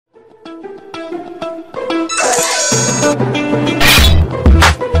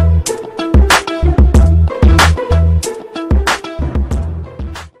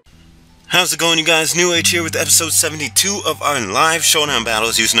How's it going, you guys? NewAge here with episode 72 of our live Showdown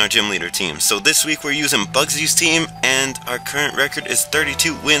battles using our gym leader team. So this week we're using Bugsy's team, and our current record is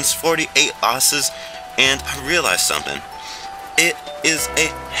 32 wins, 48 losses, and I realized something. It is a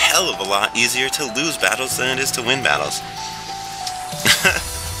hell of a lot easier to lose battles than it is to win battles.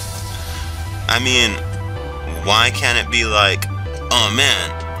 I mean, why can't it be like, oh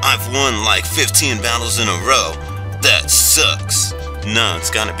man, I've won like 15 battles in a row, that sucks? No, it's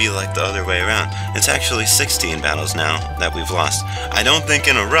gotta be like the other way around. It's actually 16 battles now that we've lost. I don't think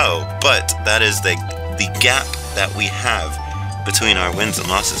in a row, but that is the gap that we have between our wins and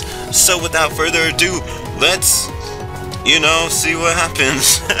losses. So without further ado, let's, see what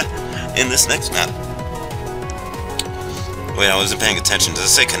happens in this next map. Wait, I wasn't paying attention. Does it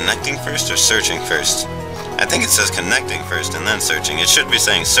say connecting first or searching first? I think it says connecting first and then searching. It should be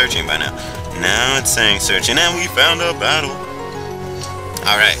saying searching by now. Now it's saying searching, and we found a battle.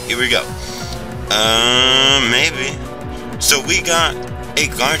 Alright, here we go. Maybe. So we got a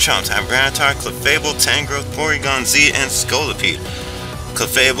Garchomp, Tyranitar, Clefable, Tangrowth, Porygon Z, and Scolipede.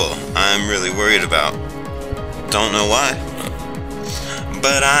 Clefable, I'm really worried about. Don't know why.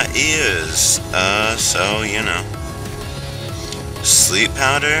 But I is. So, Sleep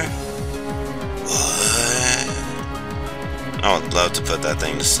Powder? What? I would love to put that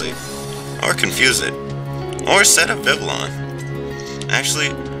thing to sleep. Or confuse it. Or set a Vivillon. Actually,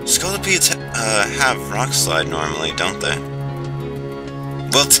 Scolipedes have Rock Slide normally, don't they?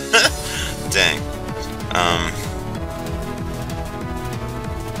 Well, dang.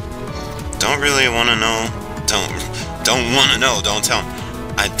 Don't really want to know. Don't want to know. Don't tell me.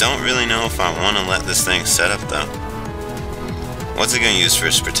 I don't really know if I want to let this thing set up though. What's it gonna use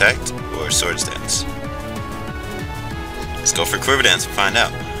first? Protect or Swords Dance? Let's go for Quiver Dance and find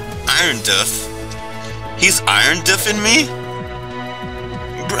out. Iron Duff. He's Iron Duffing me?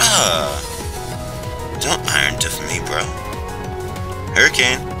 Bruh. Don't Iron Duff me, bro.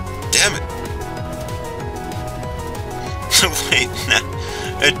 Hurricane. Damn it. Wait, nah.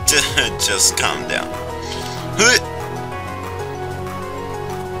 Just calm down.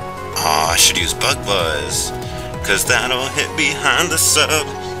 Oh, I should use Bug Buzz, cause that'll hit behind the sub.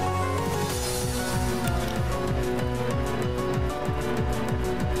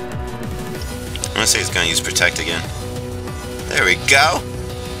 I'm gonna say he's gonna use Protect again. There we go.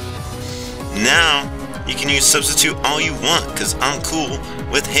 Now, you can use Substitute all you want, because I'm cool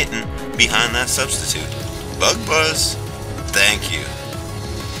with hitting behind that Substitute. Bug Buzz. Thank you.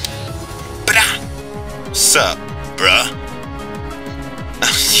 Brah. Sup, bruh.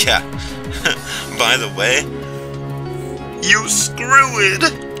 Yeah. By the way, you screwed.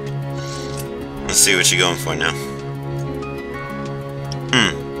 Let's see what you're going for now.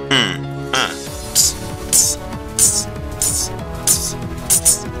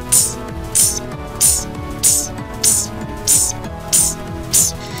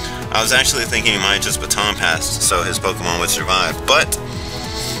 I was actually thinking he might just Baton Pass so his Pokemon would survive, but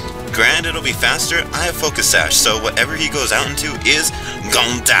granted it'll be faster. I have Focus Sash, so whatever he goes out into is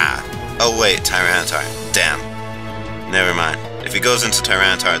gon' die. Oh wait, Tyranitar. Damn. Never mind. If he goes into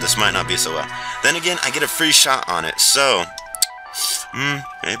Tyranitar, this might not be so well. Then again, I get a free shot on it, so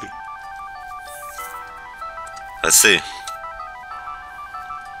maybe. Let's see.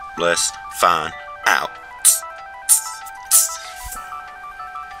 Let's find out.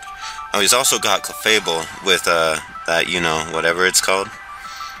 Oh, he's also got Clefable with, that, whatever it's called.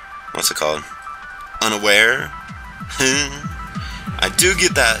 What's it called? Unaware? I do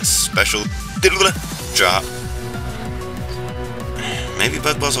get that special drop. Maybe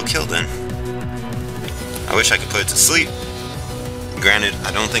Bug Buzz will kill then. I wish I could put it to sleep. Granted,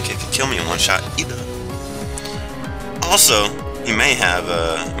 I don't think it could kill me in one shot either. Also, he may have,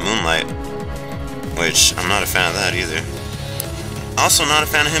 Moonlight, which I'm not a fan of that either. Also not a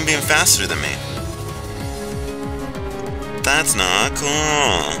fan of him being faster than me. That's not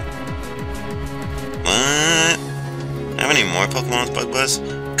cool. What? Have any more Pokemon with Bug Buzz?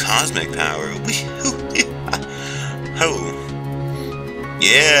 Cosmic Power. Oh.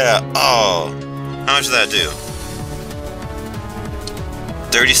 Yeah. Oh. How much did that do?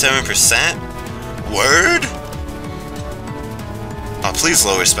 37%? Word? Oh, please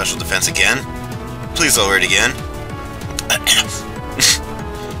lower special defense again. Please lower it again.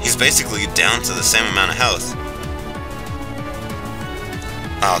 He's basically down to the same amount of health.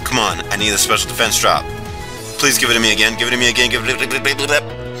 Oh, come on. I need a special defense drop. Please give it to me again. Give it to me again. Give it to me.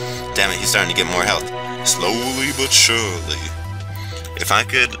 Damn it, he's starting to get more health. Slowly but surely. If I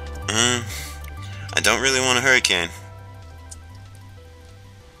could... I don't really want a Hurricane.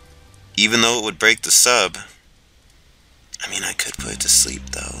 Even though it would break the sub. I mean, I could put it to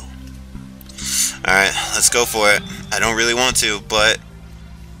sleep, though. Alright, let's go for it. I don't really want to, but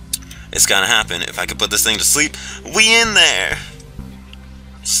it's gonna happen. If I could put this thing to sleep, we in there.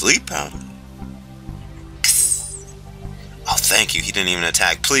 Sleep powder. Oh, thank you. He didn't even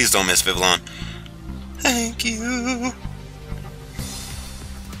attack. Please don't miss Vivillon. Thank you.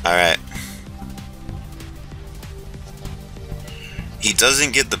 Alright. He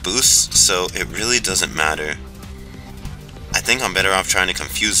doesn't get the boost, so it really doesn't matter. I think I'm better off trying to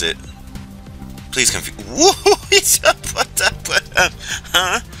confuse it. Please confuse. Woo!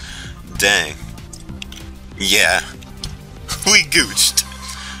 Huh? Dang. Yeah. We gooched.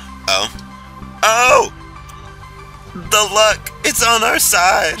 Oh. Oh! The luck! It's on our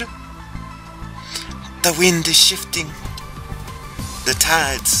side! The wind is shifting. The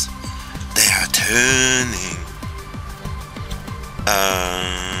tides, they are turning.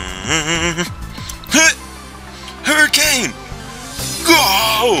 Hurricane!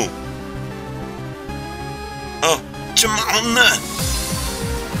 Go! Oh, Jamona!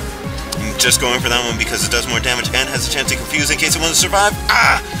 I'm just going for that one because it does more damage and has a chance to confuse in case it wants to survive.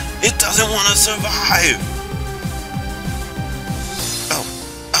 Ah! It doesn't want to survive!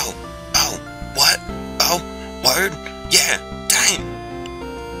 Oh, what? Oh, word? Yeah, dang.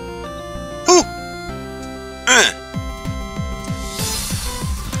 Whew.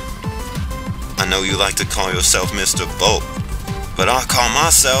 I know you like to call yourself Mr. Bolt, but I'll call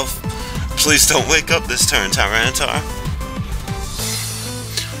myself, please don't wake up this turn, Tyranitar.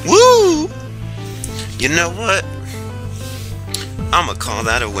 Woo! You know what? I'ma call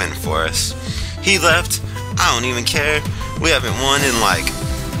that a win for us. He left, I don't even care. We haven't won in like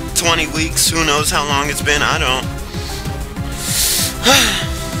 20 weeks, who knows how long it's been, I don't.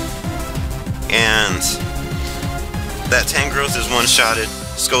 And that Tangrowth is one-shotted.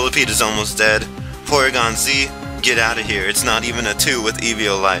 Scolipede is almost dead. Porygon Z, get out of here. It's not even a 2 with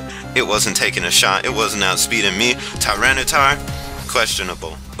Eviolite. It wasn't taking a shot. It wasn't outspeeding me. Tyranitar,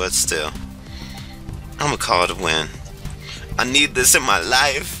 questionable, but still. I'ma call it a win. I need this in my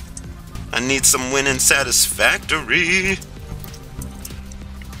life. I need some winning satisfactory.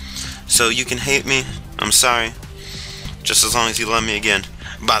 So you can hate me, I'm sorry, just as long as you love me again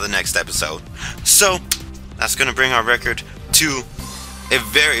by the next episode. So that's gonna bring our record to a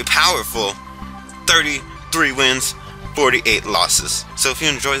very powerful 33 wins, 48 losses. So if you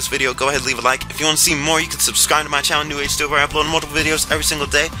enjoyed this video, go ahead and leave a like. If you want to see more, you can subscribe to my channel NewAgeSteel, where I upload multiple videos every single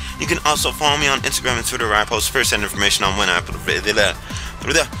day. You can also follow me on Instagram and Twitter, where I post first-hand information on when I upload a video.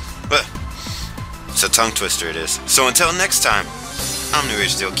 It's a tongue twister, it is. So until next time, I'm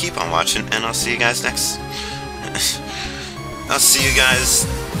NewAgeSteel. Keep on watching, and I'll see you guys next. I'll see you guys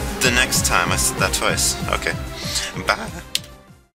the next time. I said that twice. Okay. Bye.